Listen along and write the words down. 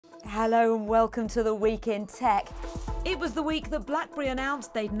Hello and welcome to the Week in Tech. It was the week that Blackberry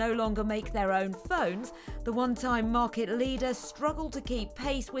announced they'd no longer make their own phones. The one-time market leader struggled to keep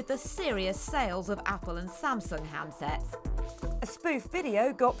pace with the serious sales of Apple and Samsung handsets. A spoof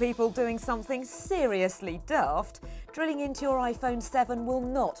video got people doing something seriously daft. Drilling into your iPhone 7 will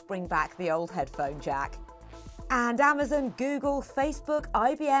not bring back the old headphone jack. And Amazon, Google, Facebook,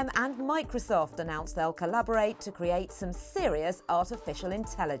 IBM and Microsoft announced they'll collaborate to create some serious artificial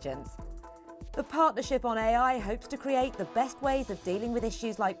intelligence. The partnership on AI hopes to create the best ways of dealing with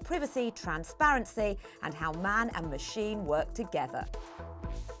issues like privacy, transparency and how man and machine work together.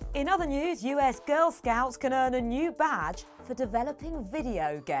 In other news, US Girl Scouts can earn a new badge for developing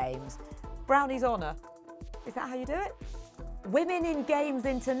video games. Brownie's Honour. Is that how you do it? Women in Games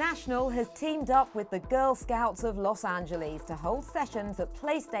International has teamed up with the Girl Scouts of Los Angeles to hold sessions at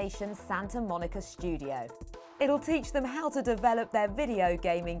PlayStation's Santa Monica studio. It'll teach them how to develop their video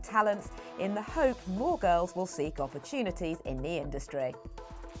gaming talents in the hope more girls will seek opportunities in the industry.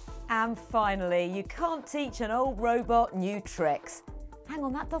 And finally, you can't teach an old robot new tricks. Hang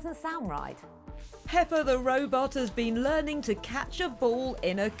on, that doesn't sound right. Pepper the robot has been learning to catch a ball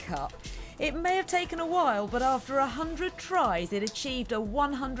in a cup. It may have taken a while, but after 100 tries, it achieved a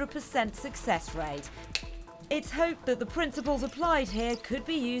 100% success rate. It's hoped that the principles applied here could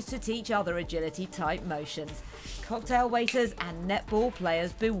be used to teach other agility-type motions. Cocktail waiters and netball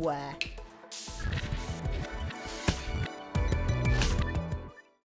players beware.